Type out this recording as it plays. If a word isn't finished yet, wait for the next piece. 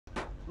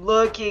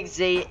Look,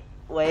 Xavier.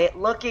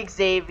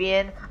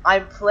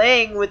 I'm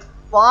playing with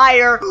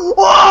fire.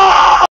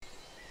 Whoa!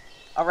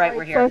 Alright,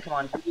 we're here. Come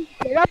on.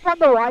 Get up on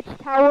the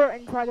watchtower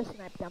and try to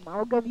snipe them.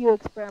 I'll give you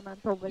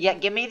experimental vision. Yeah,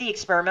 give me the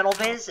experimental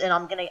viz, and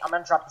I'm gonna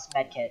drop this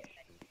med kit.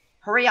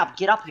 Hurry up!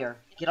 Get up here!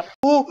 Get up!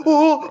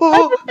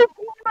 I just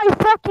in my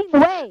fucking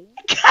way.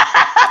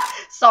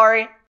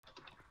 Sorry.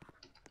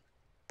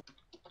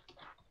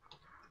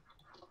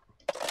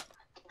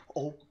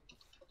 Oh.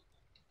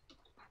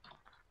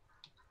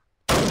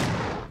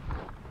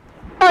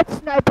 What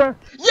sniper?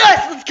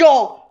 Yes, let's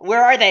go.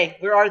 Where are they?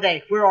 Where are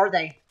they? Where are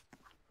they?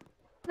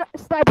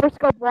 Sniper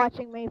scope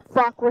watching me.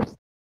 Fuck, we're...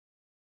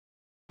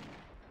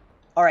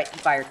 Alright, he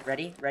fired.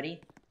 Ready?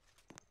 Ready?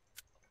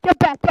 Get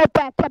back, get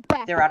back, get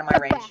back. They're out of my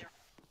range. Back.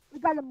 We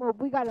gotta move,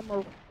 we gotta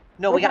move.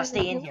 No, we gotta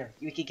stay in here.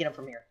 We can get them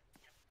from here.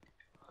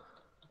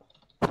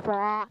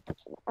 Fuck.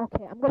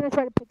 Okay, I'm gonna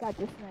try to pick out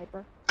this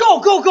sniper. Go,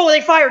 go, go!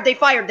 They fired! They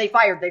fired! They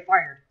fired! They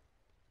fired!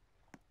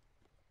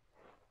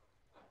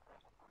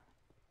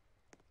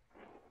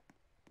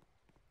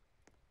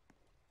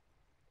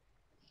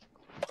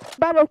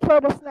 Better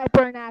kill the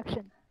sniper in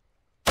action.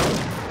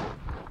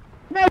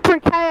 Sniper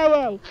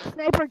KIA.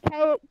 Sniper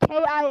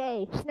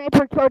KIA.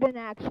 Sniper killed in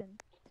action.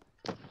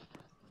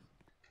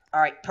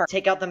 Alright,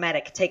 take out the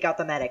medic. Take out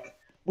the medic.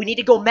 We need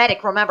to go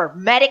medic, remember.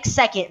 Medic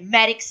second.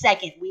 Medic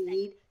second. We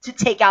need to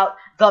take out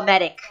the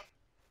medic.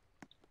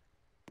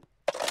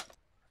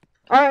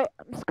 Alright,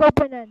 I'm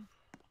scoping in.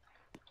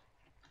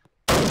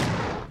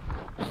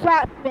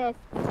 Shot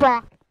missed.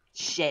 Fuck.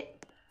 Shit.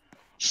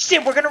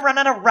 Shit, we're gonna run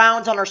out of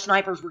rounds on our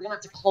snipers. We're gonna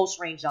have to close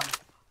range them.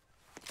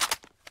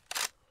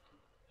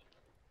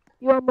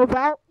 You wanna move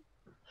out?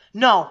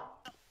 No.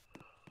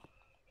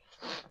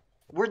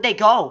 Where'd they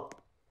go?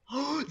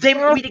 We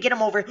need to get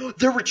them over.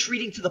 They're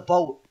retreating to the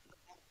boat.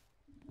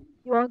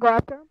 You wanna go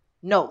after them?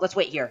 No, let's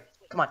wait here.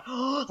 Come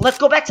on. Let's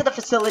go back to the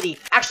facility.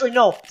 Actually,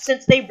 no.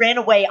 Since they ran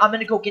away, I'm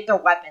gonna go get their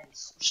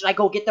weapons. Should I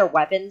go get their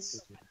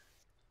weapons?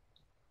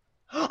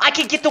 I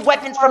can get the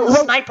weapons from the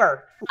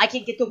sniper. I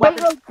can get the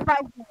weapons. Wait, 5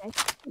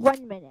 minutes.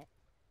 1 minute.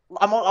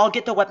 I'll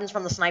get the weapons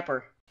from the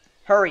sniper.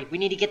 Hurry, we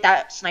need to get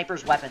that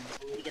sniper's weapons.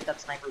 We need to get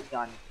that sniper's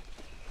gun.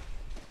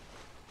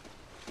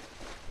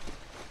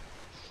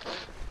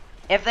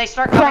 If they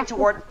start coming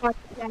toward...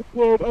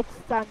 Dude, it's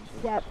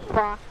sunset.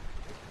 Fuck.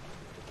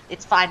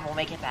 It's fine, we'll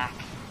make it back.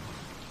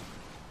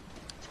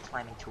 It's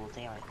climbing tools,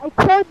 they are. I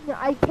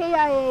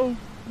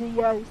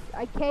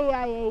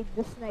KIA'd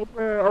the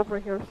sniper over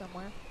here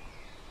somewhere.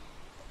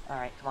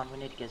 Alright, come on, we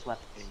need to get his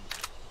weapons.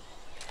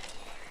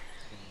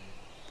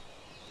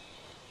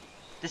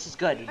 This is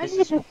good. I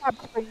need to stop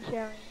screen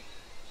sharing.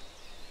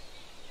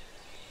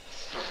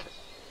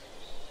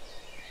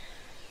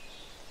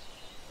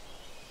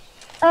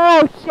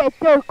 Oh shit,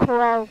 they're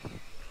close.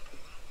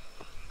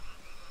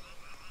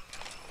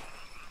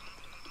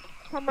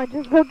 Come on,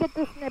 just go get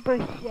the sniper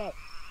shit.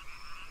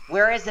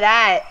 Where is it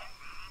at?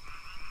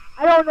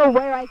 I don't know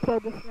where I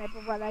killed the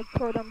sniper, but I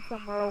killed him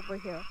somewhere over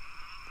here.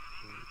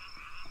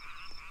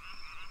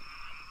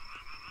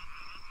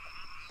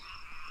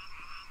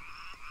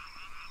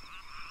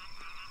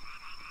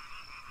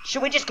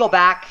 Should we just go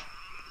back?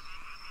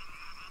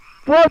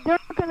 Well, they're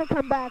not gonna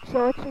come back,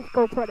 so let's just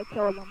go try to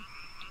kill them.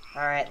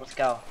 Alright, let's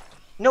go.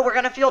 No, we're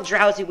gonna feel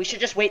drowsy. We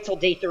should just wait till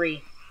day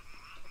 3.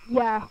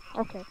 Yeah,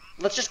 okay.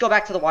 Let's just go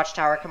back to the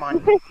watchtower, come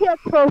on. Just get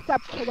close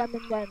up to them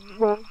and then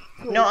we'll...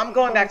 No, I'm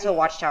going back to the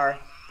watchtower.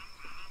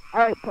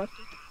 Alright, pussy.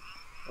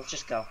 Let's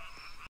just go.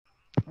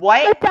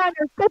 What? Get down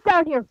here, get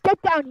down here, get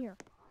down here.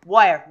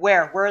 Where?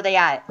 Where are they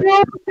at?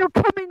 They're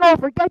coming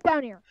over, get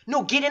down here.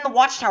 No, get in the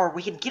watchtower.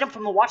 We can get them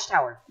from the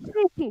watchtower.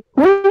 Sneaky.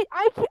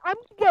 I'm gonna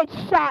get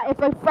shot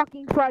if I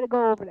fucking try to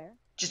go over there.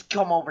 Just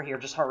come over here,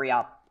 just hurry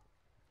up.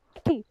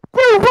 Sneaky.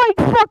 They're right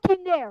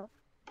fucking there.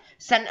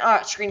 Send,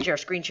 screen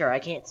share. I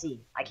can't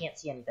see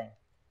anything.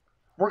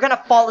 We're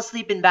gonna fall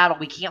asleep in battle.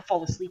 We can't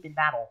fall asleep in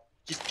battle.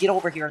 Just get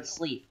over here and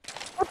sleep.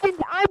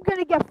 I'm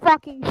gonna get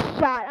fucking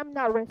shot. I'm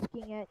not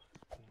risking it.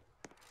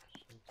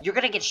 You're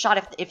gonna get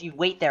shot if you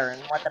wait there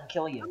and let them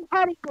kill you. I'm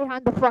hiding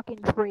behind the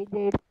fucking tree,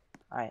 dude.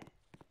 Alright.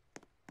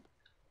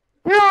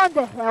 They're on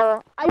the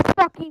hill. I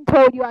fucking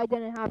told you I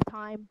didn't have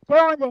time.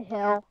 They're on the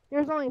hill.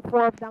 There's only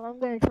 4 of them. I'm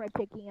gonna try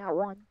picking out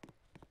one.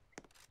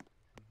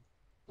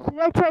 Should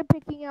I try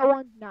picking out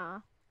one? Nah.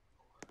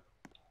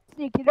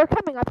 Sneaky, they're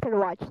coming up to the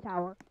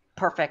watchtower.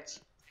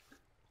 Perfect.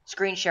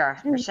 Screen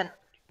share.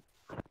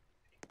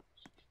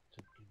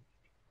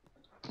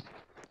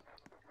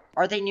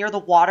 Are they near the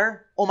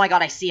water? Oh my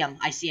god, I see them.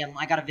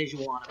 I got a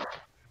visual on them.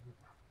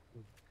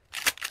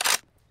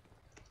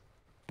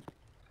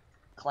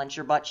 Clench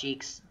your butt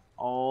cheeks.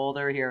 Oh,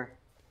 they're here.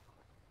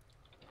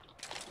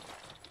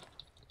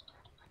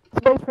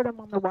 Let's wait for them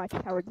on the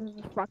watchtower. This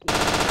is fucking...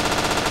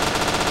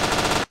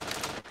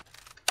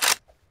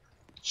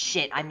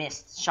 Shit, I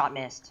missed. Shot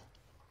missed.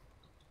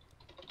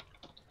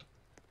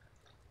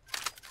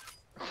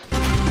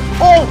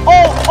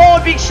 Oh,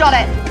 I'm being shot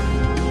at!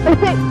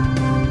 Okay,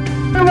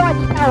 their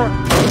watchtower.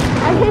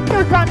 I hit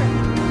their gunner.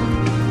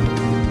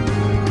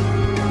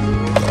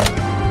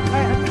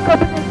 Alright, I'm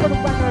scoping this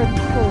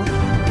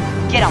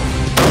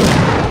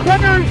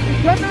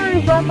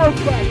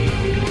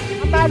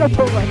out of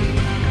bullets.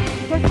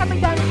 They're coming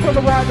down into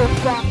the water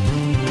swamp.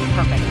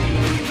 Perfect.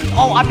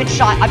 Oh, I've been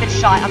shot. I'm being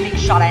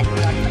shot at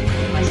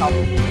myself.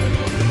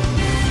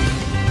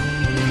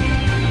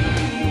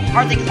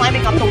 Are they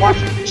climbing up the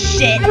water?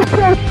 Shit. I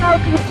feel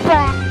so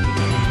strong.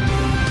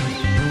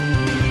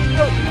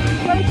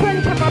 Wanna try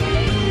to come up?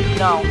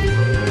 No.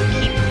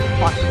 Keep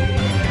fucking.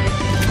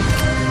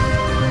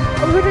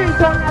 I literally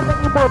don't have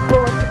any more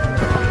bullets.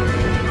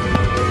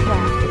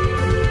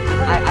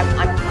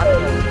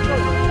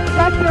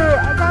 I'm good.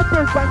 I got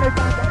their gunner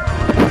down there.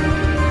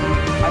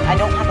 I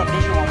don't have a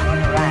visual on where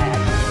they're at.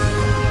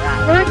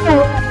 They're in the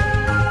water.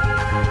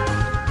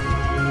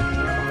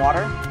 They're in the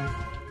water?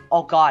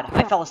 Oh god,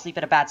 I fell asleep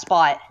at a bad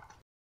spot.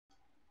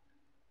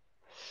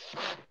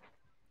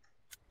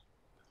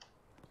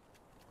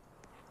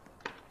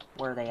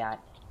 Where are they at?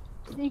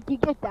 Sneaky,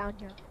 get down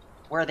here.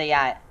 Where are they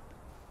at?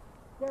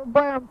 They're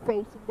where I'm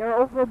facing. They're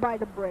over by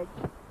the bridge.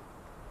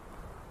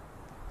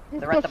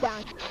 Just They're at get the-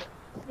 down here.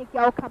 Sneaky,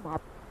 I'll come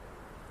up.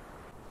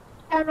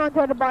 Down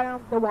onto the bottom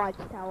of the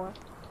watchtower.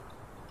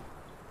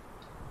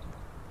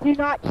 Do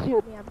not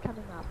shoot me, I'm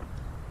coming up.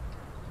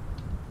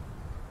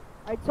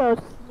 Alright, so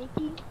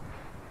Sneaky,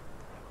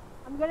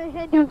 I'm gonna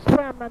hand you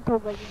experimental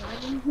rigging.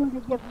 I need you to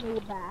give me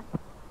back.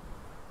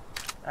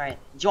 Alright,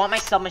 do you want my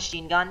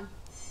submachine gun?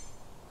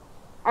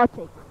 I'll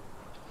take it.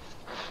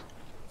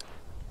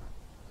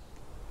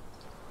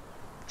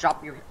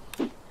 Drop your...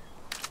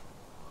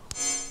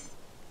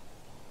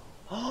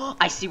 Oh,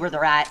 I see where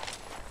they're at.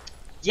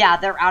 Yeah,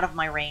 they're out of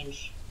my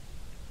range.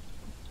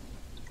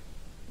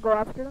 Go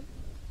after them.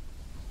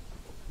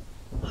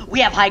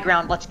 We have high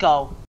ground, let's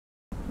go.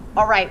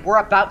 Alright, we're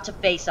about to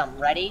face them.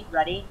 Ready?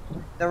 Ready?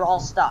 They're all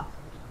stuck.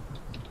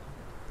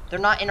 They're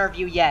not in our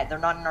view yet. They're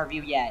not in our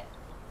view yet.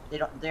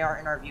 They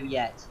aren't in our view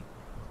yet.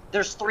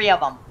 There's 3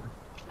 of them.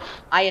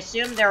 I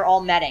assume they're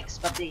all medics,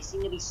 but they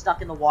seem to be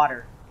stuck in the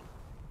water.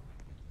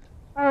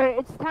 Alright,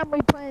 it's time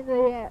we plan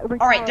the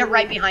Alright, they're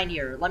right behind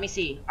here. Let me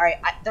see.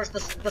 Alright, there's the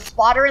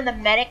spotter and the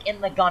medic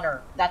and the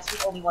gunner. That's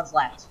the only ones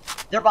left.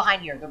 They're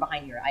behind here. They're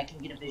behind here. I can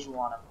get a visual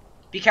on them.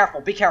 Be careful.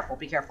 Be careful.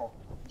 Be careful.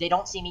 They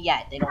don't see me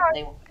yet. They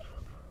don't.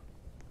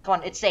 Come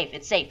on. It's safe.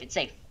 It's safe. It's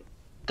safe.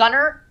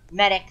 Gunner,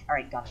 medic.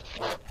 Alright, gunner.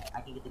 I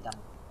can get the gunner.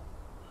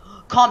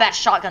 Combat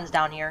shotguns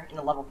down here in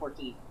the level 4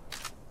 key.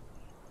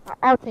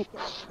 I'll take it.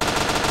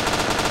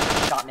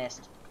 Shot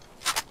missed.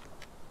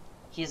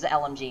 He has an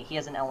LMG. He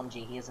has an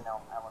LMG. He has an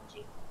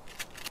LMG.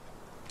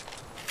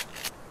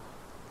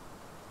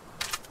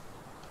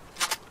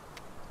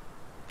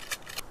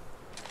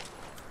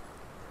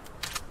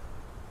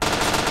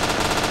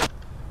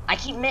 I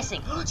keep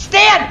missing.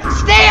 Stand!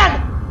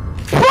 Stand!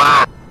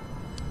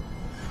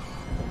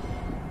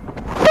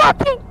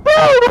 Fucking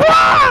dude,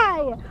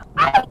 why?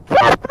 I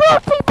kept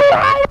looking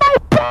behind my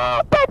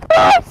back. That's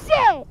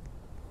bullshit.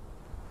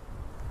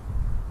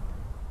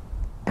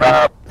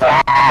 God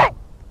damn it!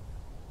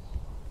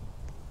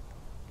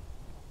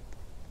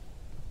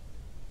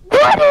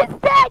 What is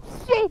that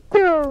shit,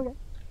 dude?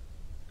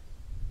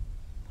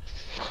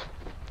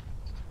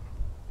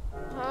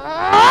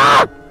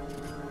 Ah!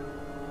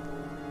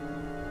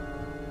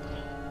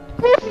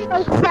 Give me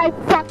like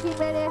 5 fucking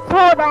minutes.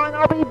 Hold on,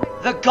 I'll be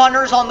back. The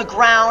gunner's on the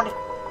ground.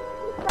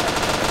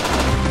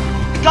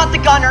 Got the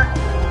gunner.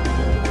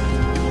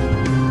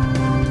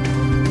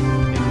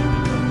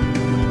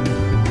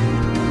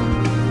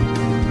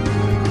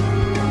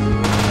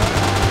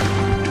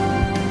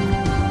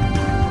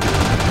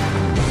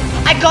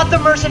 I got the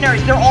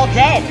mercenaries. They're all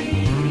dead.